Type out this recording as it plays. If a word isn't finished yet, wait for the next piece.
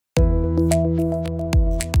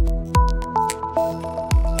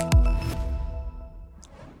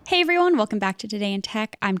Welcome back to Today in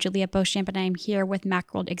Tech. I'm Juliette Beauchamp, and I am here with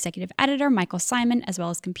Macworld Executive Editor Michael Simon, as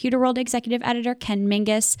well as Computer World Executive Editor Ken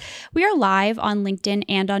Mingus. We are live on LinkedIn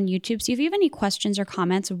and on YouTube, so if you have any questions or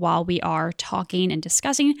comments while we are talking and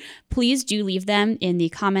discussing, please do leave them in the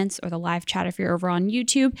comments or the live chat if you're over on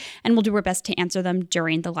YouTube, and we'll do our best to answer them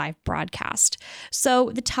during the live broadcast.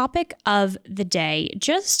 So the topic of the day,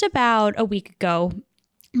 just about a week ago,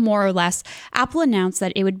 more or less, Apple announced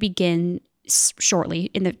that it would begin shortly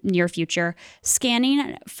in the near future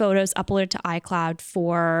scanning photos uploaded to iCloud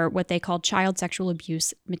for what they called child sexual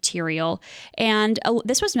abuse material. And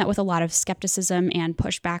this was met with a lot of skepticism and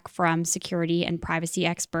pushback from security and privacy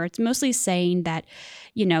experts, mostly saying that,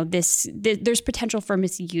 there's potential for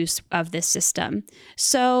misuse of this system.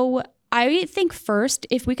 So I think first,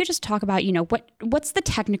 if we could just talk about, what's the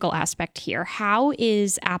technical aspect here? How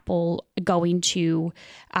is Apple going to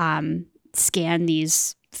scan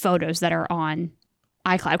these photos that are on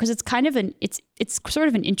iCloud? Because it's kind of it's sort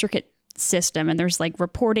of an intricate system, and there's like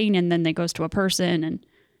reporting, and then it goes to a person. And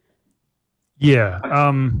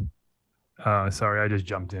sorry, I just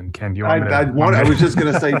jumped in. Ken, do you want me to? I was just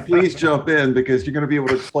going to say, please jump in, because you're going to be able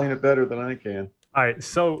to explain it better than I can. All right,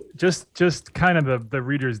 so just kind of the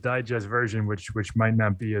Reader's Digest version, which might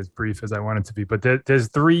not be as brief as I want it to be, but there's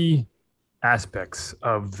three aspects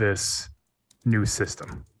of this new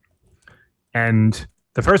system. And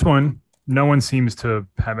the first one, no one seems to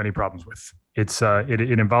have any problems with. It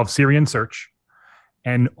involves Siri search,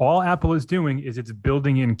 and all Apple is doing is it's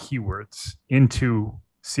building in keywords into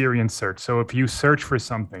Siri search. So if you search for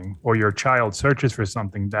something, or your child searches for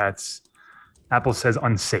something that's, Apple says,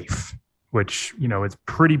 unsafe, which, it's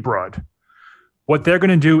pretty broad. What they're going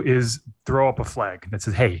to do is throw up a flag that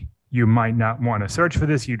says, hey, you might not want to search for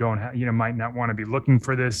this. You might not want to be looking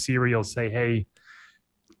for this. Siri will say, hey,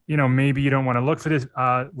 maybe you don't want to look for this.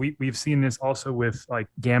 We've seen this also with like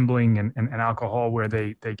gambling and alcohol, where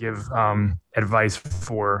they give advice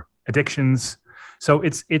for addictions. So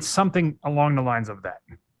it's something along the lines of that.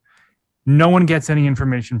 No one gets any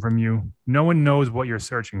information from you. No one knows what you're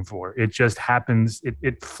searching for. It just happens.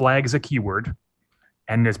 It flags a keyword,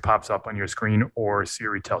 and this pops up on your screen, or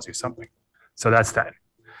Siri tells you something. So that's that.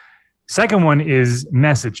 Second one is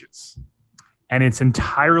messages, and it's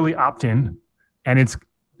entirely opt-in, and it's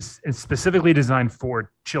specifically designed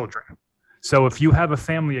for children. So if you have a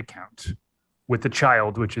family account with a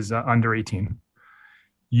child, which is under 18,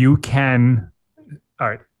 you can, all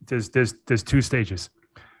right, there's two stages.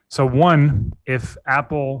 So one, if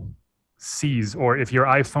Apple sees, or if your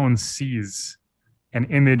iPhone sees an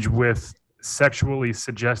image with sexually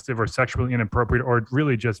suggestive or sexually inappropriate, or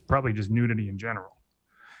really probably just nudity in general,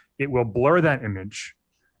 it will blur that image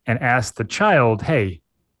and ask the child, hey,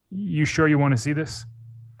 you sure you want to see this?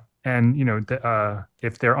 And,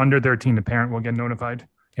 if they're under 13, the parent will get notified.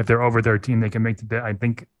 If they're over 13, they can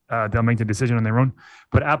they'll make the decision on their own.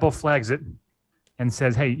 But Apple flags it and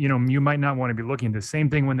says, hey, you might not want to be looking. The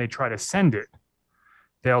same thing when they try to send it.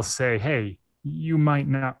 They'll say, hey, you might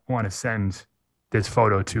not want to send this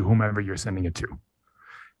photo to whomever you're sending it to.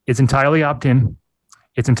 It's entirely opt-in.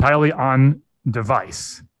 It's entirely on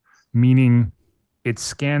device, meaning it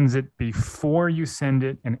scans it before you send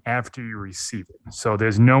it and after you receive it. So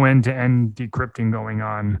there's no end-to-end decrypting going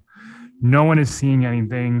on. No one is seeing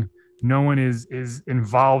anything. No one is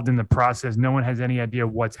involved in the process. No one has any idea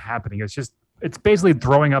what's happening. It's basically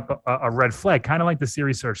throwing up a red flag, kind of like the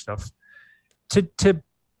Siri search stuff, to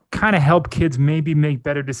kind of help kids maybe make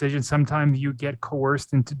better decisions. Sometimes you get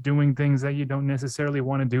coerced into doing things that you don't necessarily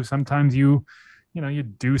want to do. Sometimes you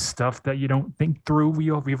do stuff that you don't think through.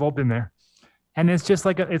 We've all been there. And it's just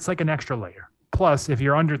like it's like an extra layer. Plus, if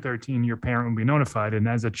you're under 13, your parent will be notified. And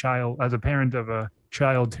as a parent of a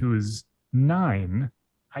child who is 9,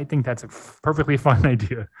 I think that's a perfectly fine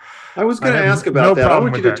idea. I was going to ask about that. I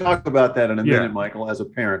want you to talk about that in a minute, Michael, as a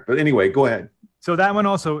parent. But anyway, go ahead. So that one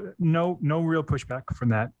also, no real pushback from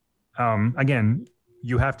that. Again,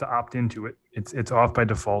 you have to opt into it. It's off by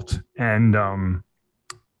default, and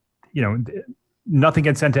nothing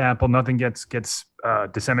gets sent to Apple. Nothing gets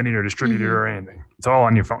disseminated or distributed or anything. It's all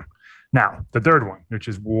on your phone. Now, the third one, which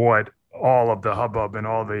is what all of the hubbub and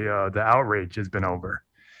all the outrage has been over,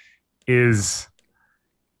 is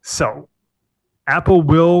so Apple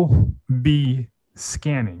will be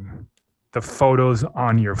scanning the photos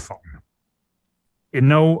on your phone in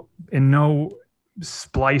no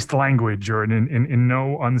spliced language or in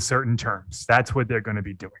no uncertain terms. That's what they're going to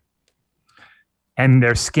be doing. And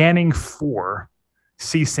they're scanning for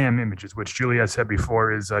CSAM images, which Julia said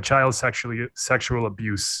before is child sexual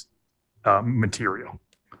abuse material,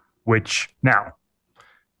 which now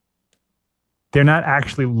they're not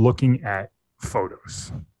actually looking at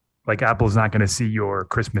photos. Like Apple's not going to see your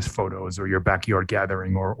Christmas photos or your backyard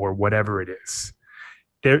gathering or whatever it is.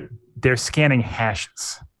 They're scanning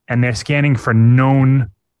hashes, and they're scanning for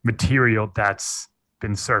known material that's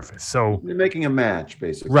been surfaced. So they're making a match,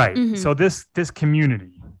 basically. Right. Mm-hmm. So this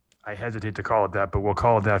community, I hesitate to call it that, but we'll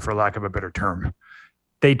call it that for lack of a better term.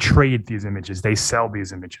 They trade these images. They sell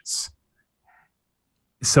these images.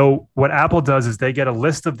 So what Apple does is they get a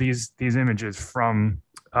list of these images from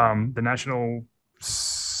the National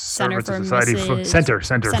Center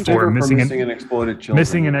for Missing and Exploited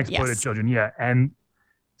Children. Yeah. And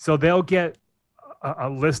so they'll get a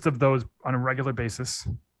list of those on a regular basis.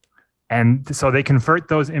 And so they convert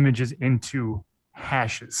those images into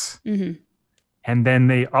hashes. Mm-hmm. And then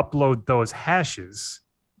they upload those hashes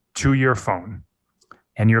to your phone.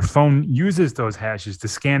 And your phone uses those hashes to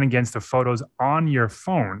scan against the photos on your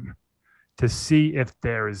phone to see if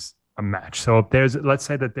there's a match. So if let's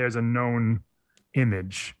say that there's a known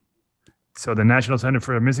image. So the National Center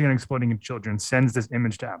for Missing and Exploited Children sends this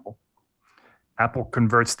image to Apple. Apple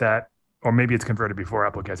converts that, or maybe it's converted before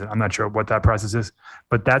Apple gets it. I'm not sure what that process is,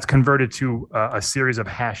 but that's converted to a series of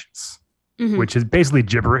hashes, mm-hmm. which is basically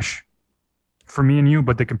gibberish for me and you,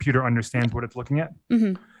 but the computer understands what it's looking at.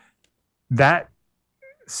 Mm-hmm. That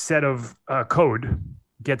set of code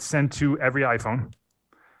gets sent to every iPhone.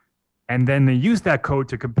 And then they use that code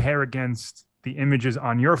to compare against the images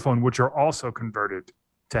on your phone, which are also converted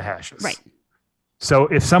to hashes. Right. So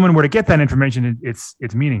if someone were to get that information,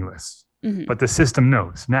 it's meaningless. Mm-hmm. But the system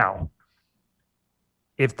knows. Now,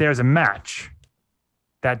 if there's a match,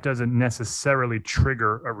 that doesn't necessarily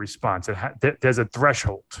trigger a response. There's a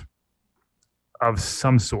threshold of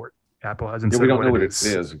some sort. Apple hasn't said we don't what know what it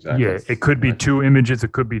is exactly. Yeah, it could be 2 images,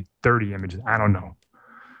 it could be 30 images. I don't know.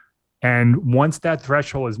 And once that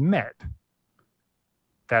threshold is met,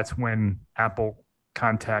 that's when Apple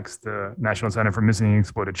contacts the National Center for Missing and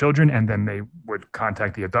Exploited Children, and then they would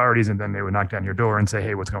contact the authorities, and then they would knock down your door and say,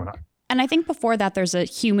 hey, what's going on? And I think before that, there's a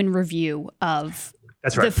human review of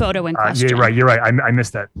That's right. the photo in question. Yeah, you're right. I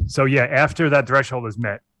missed that. So yeah, after that threshold is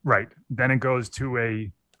met, right, then it goes to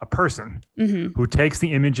a person mm-hmm. who takes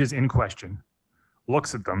the images in question,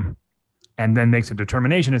 looks at them, and then makes a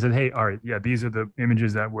determination and says, hey, all right, yeah, these are the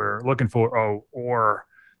images that we're looking for. Oh, or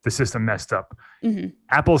the system messed up. Mm-hmm.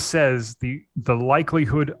 Apple says the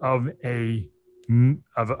likelihood of a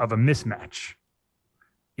mismatch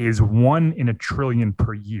is 1 in a trillion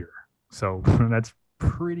per year. So that's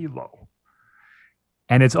pretty low.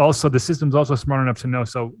 And it's also, the system's also smart enough to know.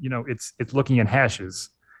 So, it's looking at hashes.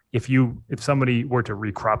 If somebody were to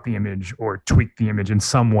recrop the image or tweak the image in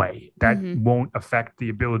some way, that mm-hmm. won't affect the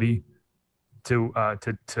ability to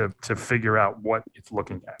figure out what it's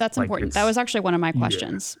looking at. That's important. That was actually one of my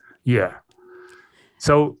questions. Yeah.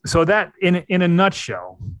 So that in a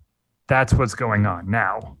nutshell, that's what's going on.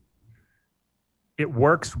 Now, it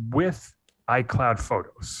works with iCloud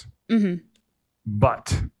Photos, mm-hmm.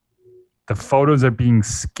 but the photos are being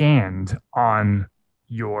scanned on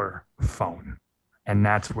your phone. And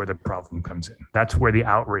that's where the problem comes in. That's where the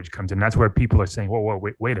outrage comes in. That's where people are saying, whoa,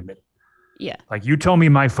 wait a minute. Yeah. Like, you told me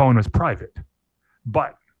my phone was private,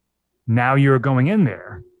 but now you're going in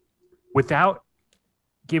there without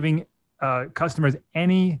giving customers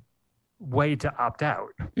any way to opt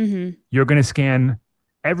out. Mm-hmm. You're going to scan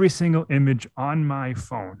every single image on my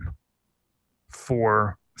phone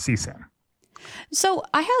for CSAM. So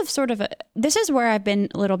I have this is where I've been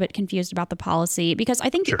a little bit confused about the policy, because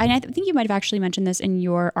I think, Sure. and I think you might have actually mentioned this in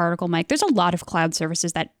your article, Mike, there's a lot of cloud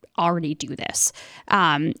services that already do this.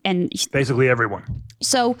 And basically everyone.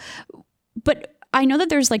 So, but I know that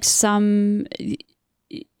there's like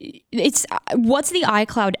what's the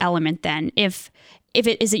iCloud element then?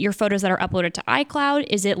 Is it your photos that are uploaded to iCloud?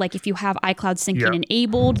 Is it like if you have iCloud syncing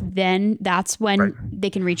enabled, then that's when they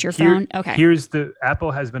can reach your phone? Okay.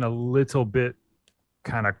 Apple has been a little bit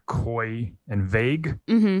kind of coy and vague,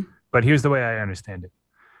 mm-hmm. but here's the way I understand it.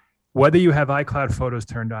 Whether you have iCloud Photos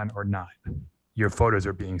turned on or not, your photos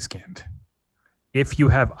are being scanned. If you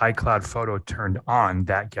have iCloud Photo turned on,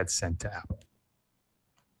 that gets sent to Apple.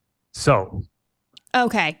 So,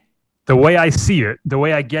 okay. The way I see it, the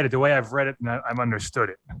way I get it, the way I've read it and I've understood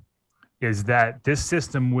it, is that this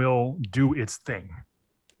system will do its thing,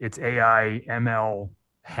 its AI, ML,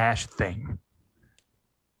 hash thing.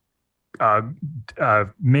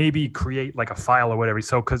 Maybe create like a file or whatever.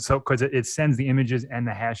 So because it sends the images and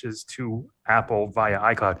the hashes to Apple via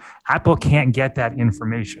iCloud. Apple can't get that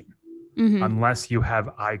information mm-hmm. unless you have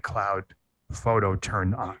iCloud Photo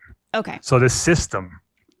turned on. Okay. So the system,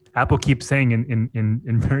 Apple keeps saying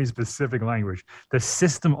in very specific language, the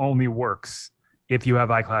system only works if you have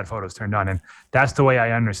iCloud Photos turned on. And that's the way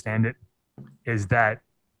I understand it, is that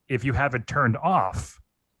if you have it turned off,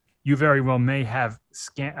 you very well may have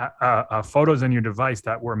photos on your device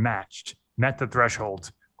that were met the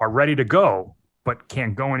threshold, are ready to go, but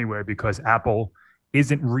can't go anywhere because Apple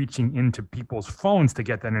isn't reaching into people's phones to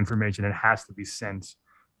get that information. It has to be sent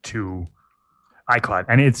to iCloud.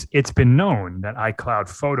 And it's been known that iCloud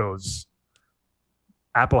photos,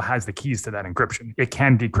 Apple has the keys to that encryption. It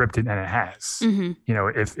can decrypt it, and it has. Mm-hmm. You know,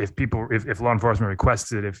 if law enforcement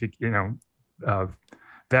requests it,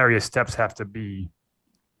 various steps have to be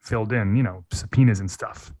filled in, you know, subpoenas and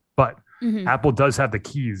stuff. But Apple does have the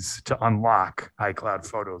keys to unlock iCloud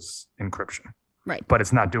photos encryption. Right. But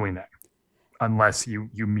it's not doing that unless you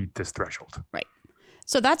meet this threshold. Right.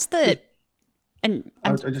 So that's the. And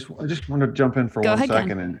I just want to jump in for 1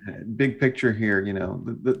 second and big picture here. You know,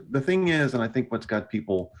 the thing is, and I think what's got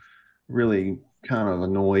people really kind of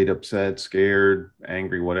annoyed, upset, scared,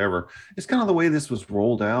 angry, whatever, it's kind of the way this was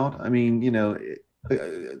rolled out. I mean, you know,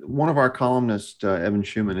 one of our columnists, Evan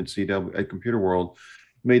Schuman at CW at Computer World,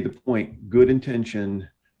 made the point: good intention,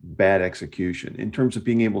 bad execution, in terms of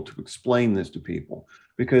being able to explain this to people,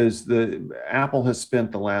 because Apple has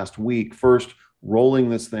spent the last week first rolling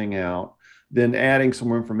this thing out, then adding some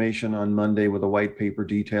more information on Monday with a white paper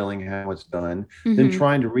detailing how it's done, then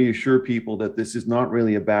trying to reassure people that this is not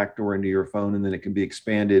really a backdoor into your phone, and then it can be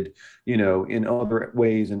expanded, you know, in other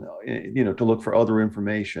ways, and, you know, to look for other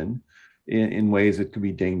information in ways that could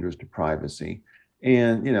be dangerous to privacy.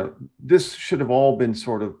 And, you know, this should have all been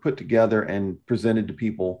sort of put together and presented to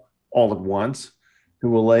people all at once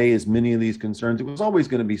to allay as many of these concerns. It was always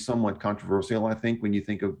going to be somewhat controversial, I think, when you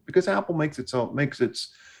think of, because Apple makes the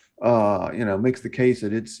case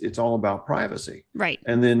that it's all about privacy. Right.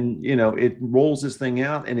 And then, you know, it rolls this thing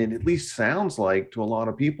out, and it at least sounds like to a lot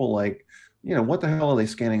of people like, you know, what the hell are they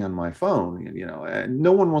scanning on my phone? You know, and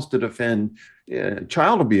no one wants to defend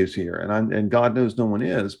child abuse here, and God knows no one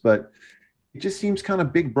is, but it just seems kind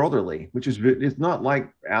of big brotherly, which is, it's not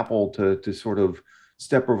like Apple to sort of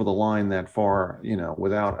step over the line that far, you know,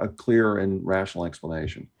 without a clear and rational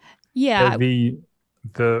explanation. Yeah.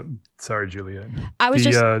 Sorry, Juliet.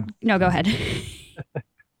 No, go ahead.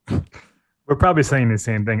 We're probably saying the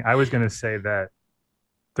same thing. I was going to say that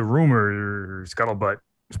the rumor, scuttlebutt,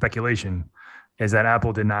 speculation is that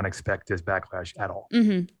Apple did not expect this backlash at all.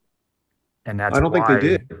 Mm-hmm. And that's think they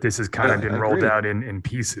did. This has kind of been rolled out in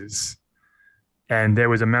pieces. And there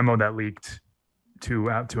was a memo that leaked to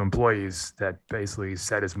employees that basically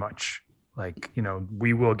said as much. Like, you know,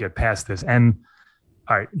 we will get past this. And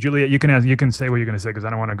all right, Juliet, you can say what you're going to say, because I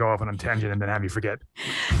don't want to go off on a tangent and then have you forget.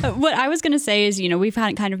 What I was going to say is, you know, we've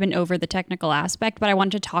kind of been over the technical aspect, but I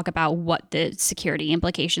wanted to talk about what the security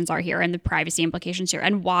implications are here and the privacy implications here,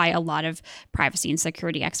 and why a lot of privacy and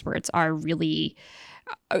security experts are really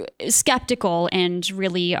skeptical and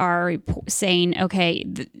really are saying, okay,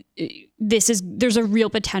 there's a real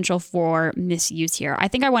potential for misuse here. I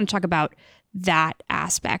think I want to talk about that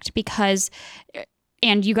aspect because,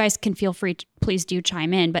 and you guys can feel free to please do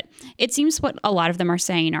chime in, but it seems what a lot of them are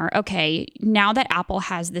saying are, okay, now that Apple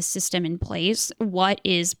has this system in place, what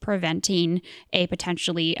is preventing a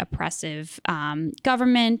potentially oppressive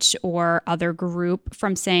government or other group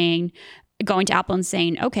from going to Apple and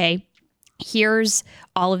saying, okay, here's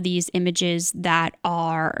all of these images that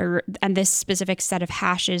are, and this specific set of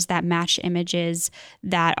hashes that match images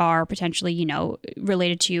that are potentially, you know,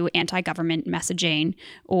 related to anti-government messaging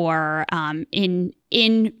or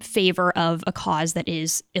in favor of a cause that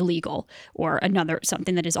is illegal or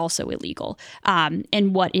something that is also illegal.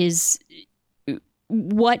 And what is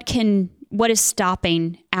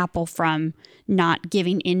stopping Apple from not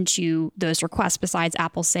giving into those requests besides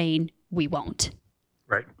Apple saying we won't?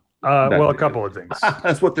 Right. Well, a couple of things.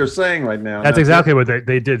 That's what they're saying right now. That's exactly what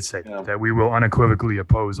they did say, that we will unequivocally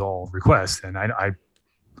oppose all requests. And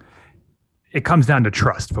it comes down to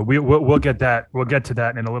trust, but we'll get that. We'll get to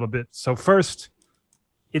that in a little bit. So first,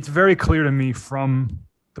 it's very clear to me from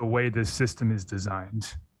the way this system is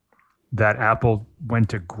designed that Apple went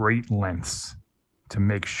to great lengths to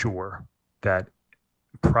make sure that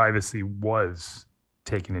privacy was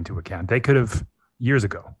taken into account. They could have, years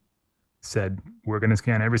ago, said, we're going to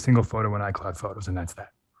scan every single photo in iCloud Photos, and that's that.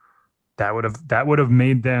 That would have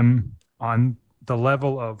made them on the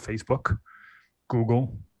level of Facebook,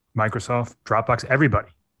 Google, Microsoft, Dropbox, everybody.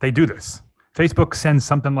 They do this. Facebook sends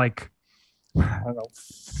something like, I don't know,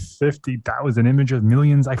 50,000 images,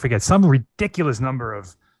 millions, I forget, some ridiculous number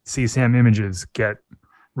of CSAM images get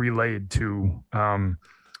relayed to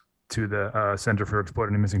the Center for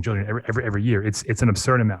Exploited and Missing Children every year. It's an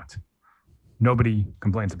absurd amount. Nobody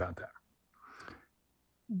complains about that.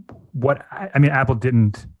 Apple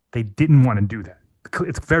didn't want to do that.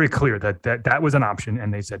 it's very clear that was an option,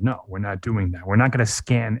 and they said no, we're not doing that. We're not going to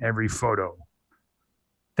scan every photo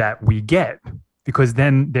that we get, because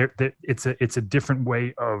then it's a different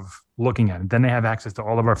way of looking at it. Then they have access to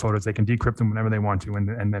all of our photos. They can decrypt them whenever they want to, and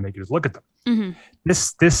then they can just look at them. Mm-hmm.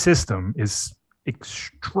 This system is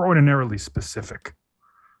extraordinarily specific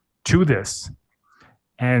to this,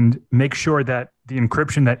 and make sure that the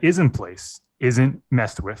encryption that is in place isn't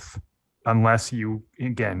messed with unless you,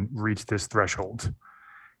 again, reach this threshold.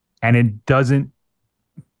 And it doesn't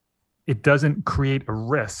create a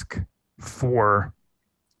risk for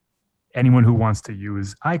anyone who wants to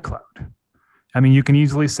use iCloud. I mean, you can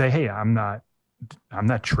easily say, hey, I'm not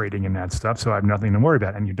trading in that stuff, so I have nothing to worry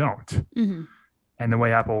about, and you don't. Mm-hmm. And the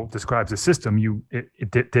way Apple describes the system,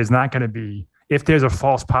 there's not going to be, if there's a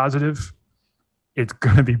false positive, it's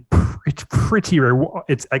going to be pretty rare.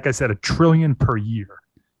 It's, like I said, 1 trillion per year.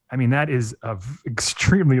 I mean, that is an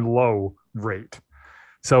extremely low rate.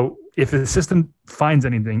 So if the system finds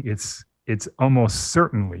anything, it's almost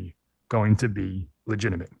certainly going to be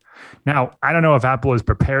legitimate. Now, I don't know if Apple is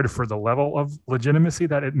prepared for the level of legitimacy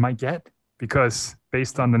that it might get, because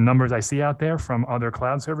based on the numbers I see out there from other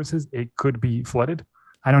cloud services, it could be flooded.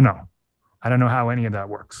 I don't know. I don't know how any of that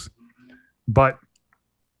works. But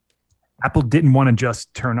Apple didn't want to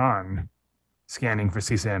just turn on scanning for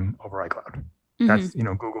CSAM over iCloud. Mm-hmm. That's,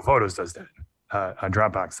 Google Photos does that.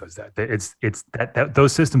 Dropbox does that. It's that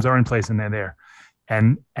those systems are in place and they're there.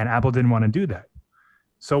 And Apple didn't want to do that.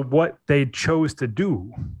 So what they chose to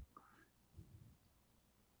do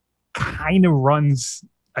kind of runs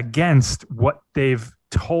against what they've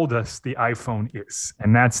told us the iPhone is.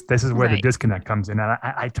 And this is where the disconnect comes in. And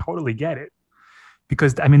I totally get it,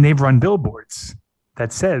 because they've run billboards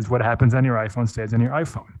that says what happens on your iPhone stays on your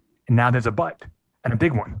iPhone. And now there's a but, and a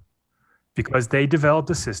big one, because they developed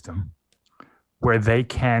a system where they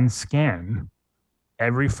can scan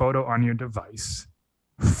every photo on your device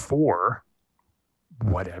for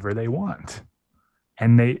whatever they want.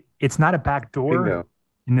 And it's not a backdoor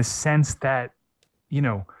in the sense that,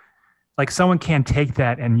 like someone can take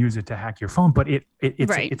that and use it to hack your phone, but it's a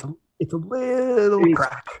little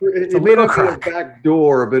crack. It's a little crack. A back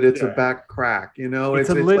door, but it's a back crack. It's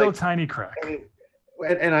a little tiny crack.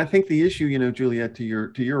 And I think the issue, Juliet, to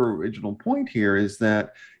your original point here is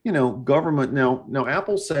that, government now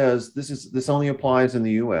Apple says this only applies in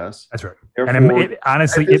the U.S. That's right. Therefore, and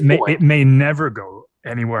honestly, it may never go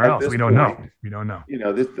anywhere else. We don't know.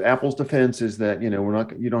 Apple's defense is that, you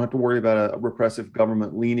don't have to worry about a repressive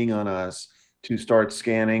government leaning on us to start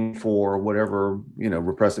scanning for whatever,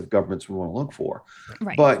 repressive governments we want to look for.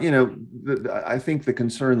 Right. But, I think the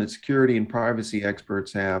concern that security and privacy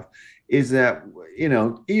experts have is that,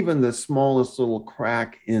 even the smallest little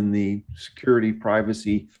crack in the security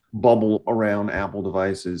privacy bubble around Apple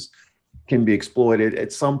devices can be exploited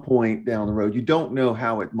at some point down the road. You don't know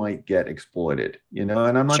how it might get exploited, and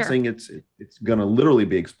I'm not saying it's going to literally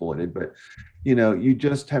be exploited, but, you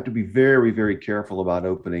just have to be very, very careful about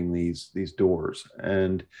opening these doors.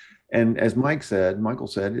 And as Michael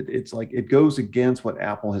said, it's like it goes against what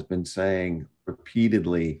Apple has been saying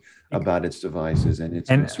repeatedly about its devices and its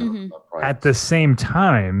concern about privacy. At the same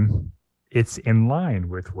time, it's in line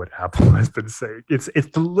with what Apple has been saying. It's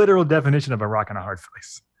the literal definition of a rock and a hard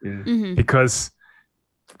place. Yeah. Mm-hmm. Because,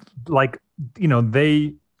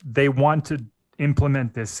 they want to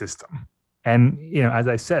implement this system, and as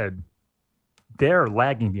I said, they're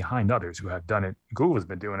lagging behind others who have done it. Google has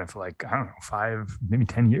been doing it for 5, maybe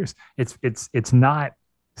 10 years. It's not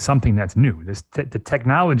something that's new. The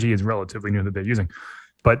technology is relatively new that they're using,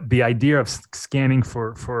 but the idea of scanning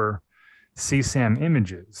for CSAM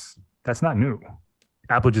images, that's not new.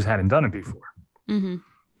 Apple just hadn't done it before. Mm-hmm.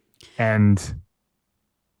 And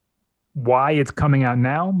why it's coming out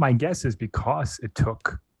now, my guess is because it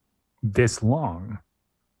took this long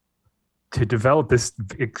to develop this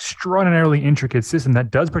extraordinarily intricate system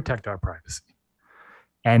that does protect our privacy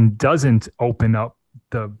and doesn't open up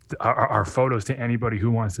our photos to anybody who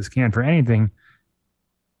wants to scan for anything.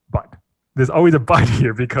 But there's always a but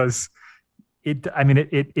here, because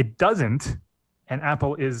it doesn't, and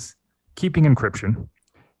Apple is keeping encryption,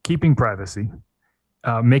 keeping privacy,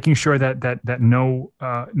 making sure that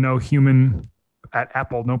no human at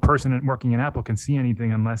Apple, no person working in Apple can see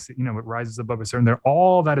anything unless it rises above a certain.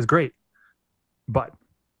 All that is great, but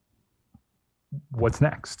what's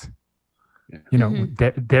next? Yeah.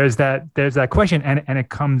 There's that question, and it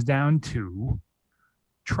comes down to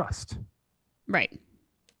trust, right?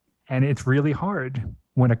 And it's really hard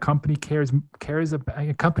when a company cares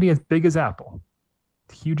a company as big as Apple,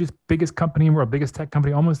 the biggest company in the world, biggest tech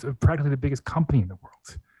company, almost practically the biggest company in the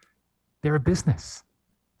world. They're a business.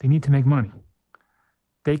 They need to make money.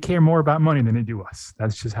 they care more about money than they do us.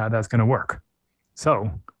 That's just how that's going to work.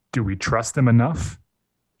 So do we trust them enough?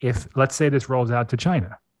 If, let's say this rolls out to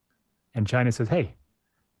China and China says, hey,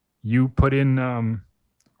 you put in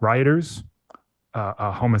rioters,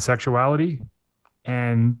 homosexuality,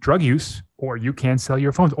 and drug use, or you can't sell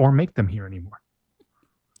your phones or make them here anymore.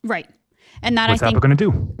 Right. And that what's I think Apple going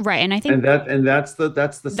to do? Right. And I think that's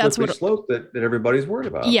the slippery slope that everybody's worried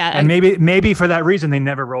about. Yeah. And maybe for that reason they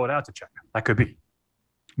never roll it out to China. That could be.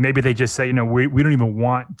 Maybe they just say, we don't even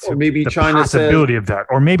want to, or maybe the China possibility of that.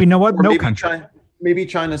 Or maybe no country. Maybe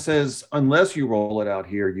China says, unless you roll it out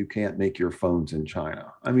here, you can't make your phones in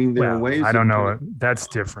China. I mean, there are ways. I don't know. That's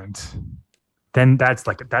different. Then that's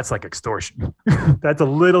like extortion. That's a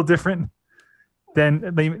little different.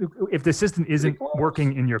 Then if the system isn't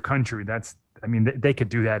working in your country, they could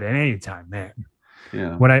do that at any time, man.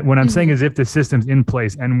 Yeah. What I'm saying is, if the system's in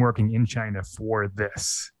place and working in China for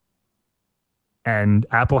this, and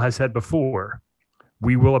Apple has said before,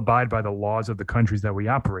 we will abide by the laws of the countries that we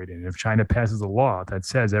operate in. If China passes a law that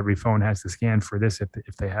says every phone has to scan for this,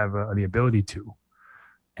 if they have the ability to,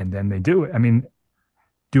 and then they do it. I mean,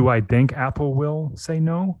 do I think Apple will say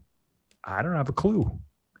no? I don't have a clue.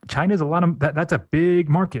 China's a lot of that's a big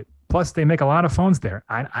market. Plus, they make a lot of phones there.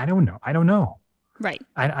 I don't know. I don't know. Right.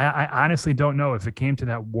 I honestly don't know if it came to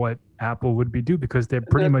that what Apple would be do, because they're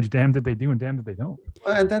pretty much damned if they do and damned if they don't.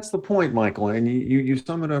 And that's the point, Michael. And you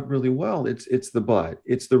sum it up really well. It's the but.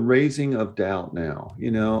 It's the raising of doubt now.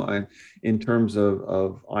 And in terms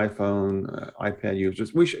of iPhone, iPad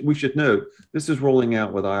users, we should note this is rolling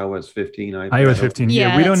out with iOS 15. iOS 15.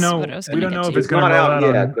 Yeah, we don't know. We don't know if it's going to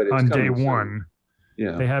roll out on day one.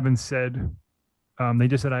 Yeah. They haven't said. They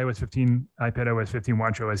just said iOS 15, iPad OS 15,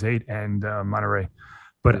 watchOS 8, and Monterey.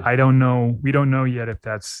 But I don't know. We don't know yet if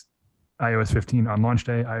that's iOS 15 on launch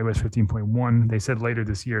day, iOS 15.1. They said later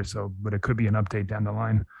this year, but it could be an update down the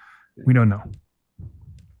line. We don't know.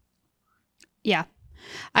 Yeah.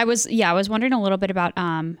 I was wondering a little bit about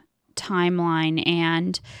timeline,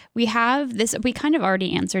 and we have this, we kind of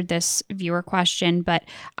already answered this viewer question, but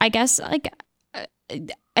I guess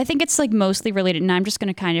I think it's mostly related, and I'm just going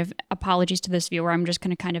to kind of, apologies to this viewer, I'm just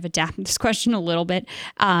going to kind of adapt this question a little bit,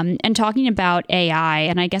 and talking about AI.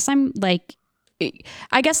 And I guess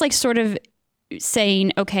sort of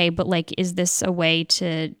saying, okay, but is this a way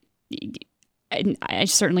to, and I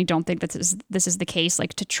certainly don't think that this is the case,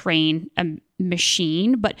 to train a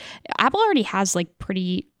machine, but Apple already has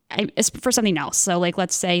pretty, it's for something else. So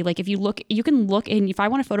let's say if you can look in, if I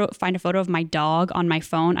want to find a photo of my dog on my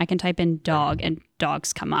phone, I can type in dog and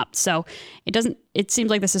dogs come up. So it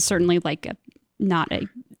seems like this is certainly not an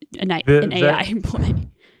AI play.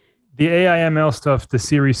 The AI ML stuff, the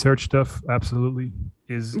Siri search stuff, absolutely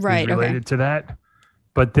is related to that.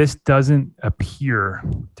 But this doesn't appear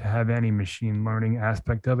to have any machine learning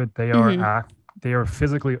aspect of it. They are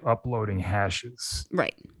physically uploading hashes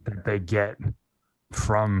that they get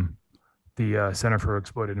from the Center for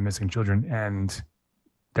Exploited and Missing Children, and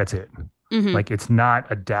that's it. It's not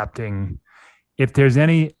adapting. If there's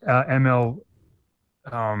any ML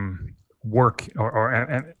work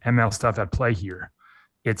or ML stuff at play here,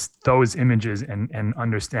 it's those images and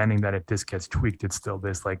understanding that if this gets tweaked, it's still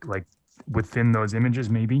this like within those images,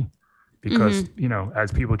 maybe. Because,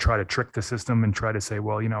 as people try to trick the system and try to say,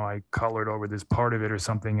 well, I colored over this part of it or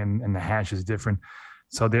something, and the hash is different.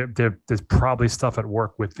 So there's probably stuff at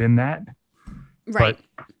work within that. Right.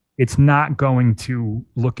 But it's not going to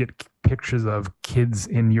look at pictures of kids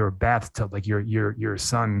in your bathtub, like your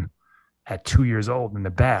son at 2 years old in the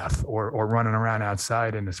bath, or running around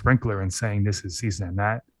outside in a sprinkler and saying this is CSAN.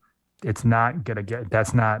 That it's not gonna get.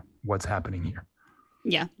 That's not what's happening here.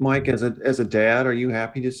 Yeah. Mike, as a dad, are you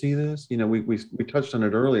happy to see this? We touched on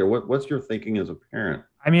it earlier. What's your thinking as a parent?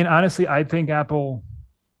 I mean, honestly, I think Apple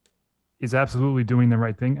is absolutely doing the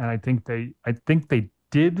right thing, and I think they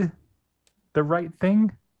did the right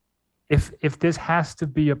thing. If this has to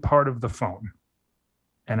be a part of the phone,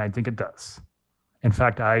 and I think it does. In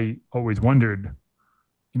fact, I always wondered,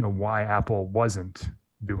 why Apple wasn't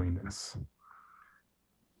doing this.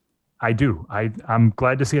 I do. I'm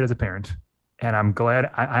glad to see it as a parent, and I'm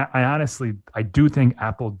glad. I honestly, I do think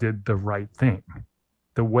Apple did the right thing.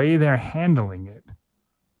 The way they're handling it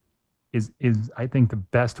is I think the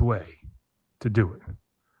best way to do it,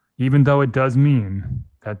 even though it does mean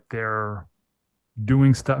that they're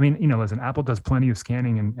doing stuff. I mean, listen, Apple does plenty of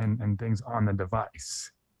scanning and things on the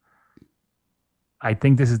device. I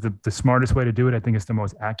think this is the smartest way to do it. I think it's the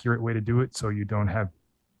most accurate way to do it, so you don't have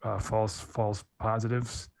false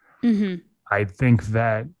positives. I think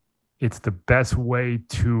that it's the best way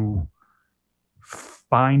to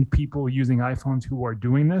find people using iPhones who are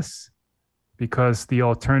doing this, because the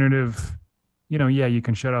alternative, yeah, you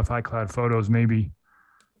can shut off iCloud Photos maybe,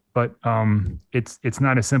 but it's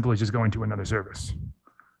not as simple as just going to another service,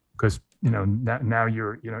 because now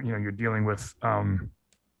you're you're dealing with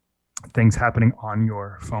things happening on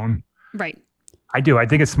your phone. Right. I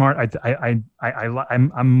think it's smart.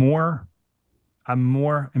 I'm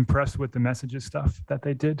more impressed with the messages stuff that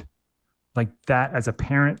they did. Like that, as a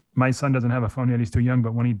parent, my son doesn't have a phone yet; he's too young.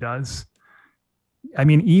 But when he does, I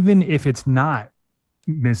mean, even if it's not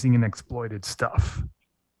missing and exploited stuff,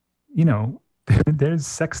 there's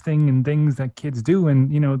sexting and things that kids do,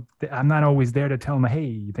 and I'm not always there to tell them,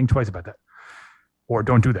 hey, think twice about that, or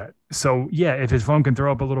don't do that. So yeah, if his phone can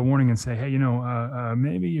throw up a little warning and say, hey,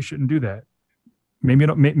 maybe you shouldn't do that.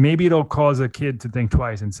 Maybe it'll cause a kid to think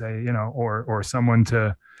twice and say, or someone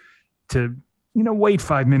to wait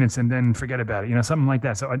 5 minutes and then forget about it, something like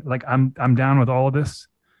that. So I'm down with all of this.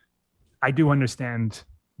 I do understand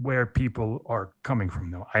where people are coming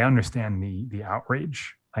from, though. I understand the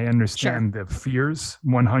outrage. I understand the fears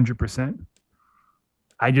 100%.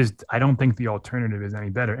 I don't think the alternative is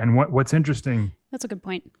any better. And what's interesting. That's a good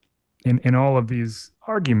point. In all of these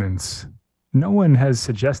arguments, no one has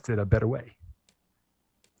suggested a better way.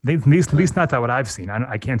 At least not that what I've seen.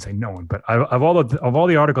 I can't say no one, but of all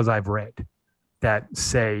the articles I've read that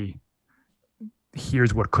say,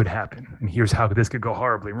 here's what could happen and here's how this could go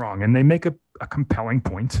horribly wrong, and they make a compelling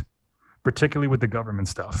point, particularly with the government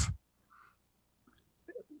stuff.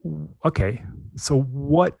 Okay, so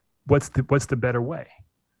what's the better way?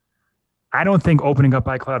 I don't think opening up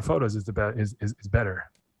iCloud Photos is better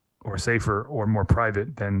or safer or more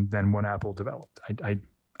private than what Apple developed.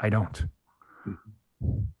 I don't.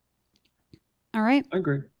 All right. I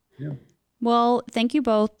agree. Yeah. Well, thank you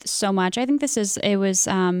both so much. I think it was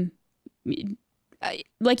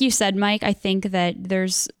like you said, Mike, I think that there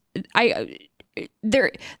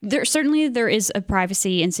certainly is a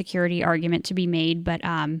privacy and security argument to be made, but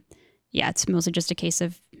it's mostly just a case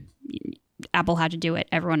of Apple had to do it.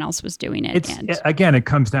 Everyone else was doing it. Again, it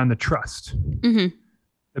comes down to trust. Mm-hmm.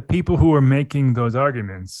 The people who are making those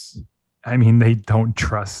arguments, I mean, they don't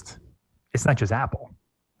trust. It's not just Apple.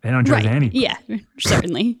 They don't trust anything. Yeah,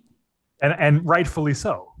 certainly. and rightfully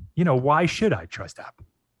so. Why should I trust Apple?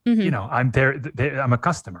 Mm-hmm. I'm a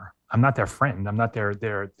customer. I'm not their friend. I'm not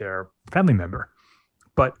their family member.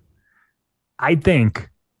 But I think,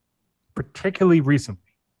 particularly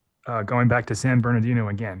recently, going back to San Bernardino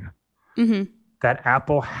again, mm-hmm. that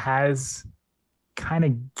Apple has kind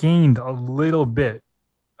of gained a little bit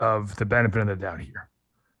of the benefit of the doubt here.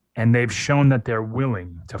 And they've shown that they're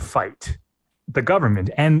willing to fight the government.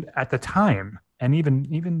 And at the time, and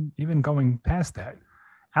even going past that,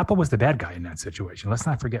 Apple was the bad guy in that situation. Let's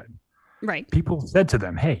not forget. Right. People said to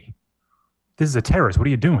them, hey, this is a terrorist. What are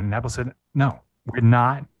you doing? And Apple said, no, we're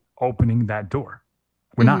not opening that door.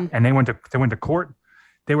 We're mm-hmm. not. And they went to court.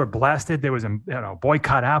 They were blasted. There was a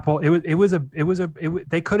boycott Apple.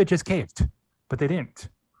 They could have just caved, but they didn't.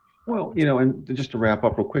 Well, and just to wrap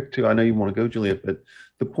up real quick too, I know you want to go, Juliet, but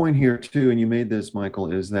the point here too, and you made this,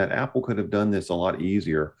 Michael, is that Apple could have done this a lot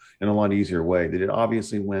easier, in a lot easier way. That it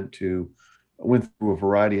obviously went through a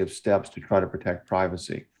variety of steps to try to protect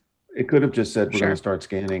privacy. It could have just said, we're going to start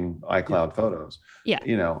scanning iCloud Photos. Yeah.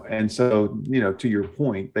 And so, to your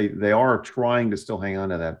point, they are trying to still hang on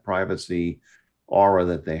to that privacy aura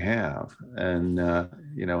that they have. And,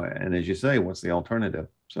 and as you say, what's the alternative?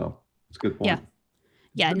 So it's a good point. Yeah.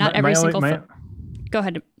 Yeah, not every single phone. Go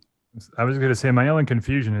ahead. I was going to say my only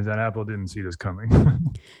confusion is that Apple didn't see this coming.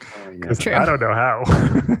 True. I don't know how.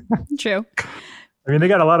 True. I mean, they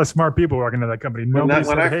got a lot of smart people working at that company. When I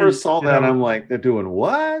first saw that, I'm like, they're doing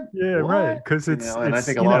what? Yeah, what? Right. Because and I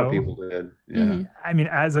think a lot of people did. Yeah. Mm-hmm. I mean,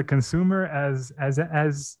 as a consumer,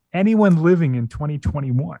 as anyone living in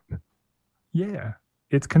 2021, yeah,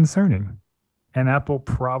 it's concerning. And Apple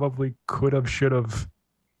probably could have, should have,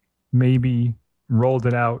 maybe rolled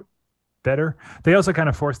it out better. They also kind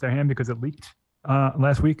of forced their hand because it leaked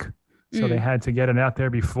last week. So they had to get it out there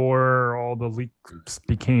before all the leaks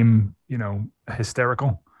became,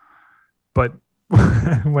 hysterical. But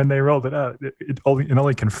when they rolled it out, it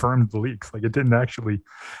only confirmed the leaks. Like, it didn't actually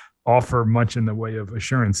offer much in the way of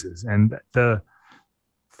assurances. And the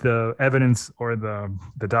evidence or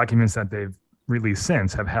the documents that they've released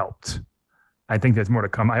since have helped. I think there's more to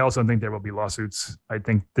come. I also think there will be lawsuits. I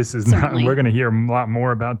think this is Certainly. We're going to hear a lot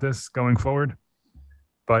more about this going forward.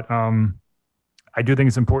 But I do think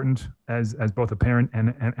it's important as both a parent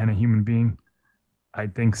and a human being. I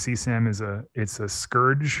think CSAM it's a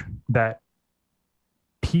scourge that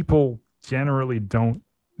people generally don't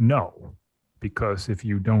know, because if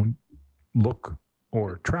you don't look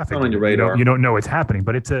or traffic, on your radar, you don't know it's happening.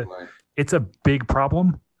 But it's a big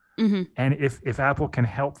problem. Mm-hmm. And if Apple can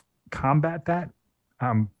help combat that,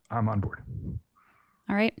 I'm on board.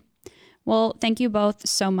 All right. Well, thank you both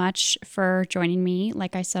so much for joining me.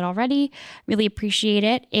 Like I said already, really appreciate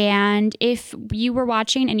it. And if you were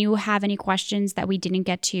watching and you have any questions that we didn't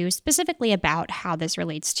get to specifically about how this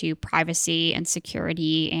relates to privacy and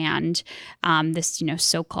security and this,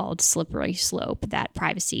 so-called slippery slope that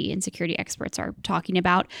privacy and security experts are talking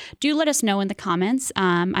about, do let us know in the comments.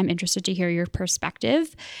 I'm interested to hear your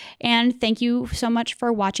perspective. And thank you so much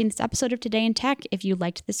for watching this episode of Today in Tech. If you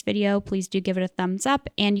liked this video, please do give it a thumbs up,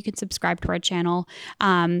 and you can subscribe to our channel.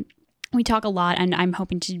 We talk a lot, and I'm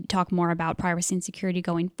hoping to talk more about privacy and security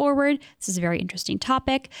going forward. This is a very interesting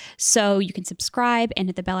topic. So you can subscribe and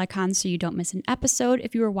hit the bell icon so you don't miss an episode.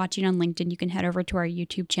 If you are watching on LinkedIn, you can head over to our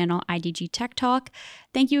YouTube channel, IDG Tech Talk.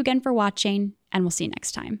 Thank you again for watching, and we'll see you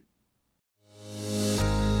next time.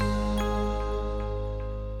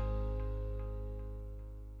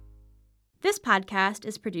 This podcast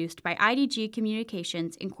is produced by IDG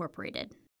Communications Incorporated.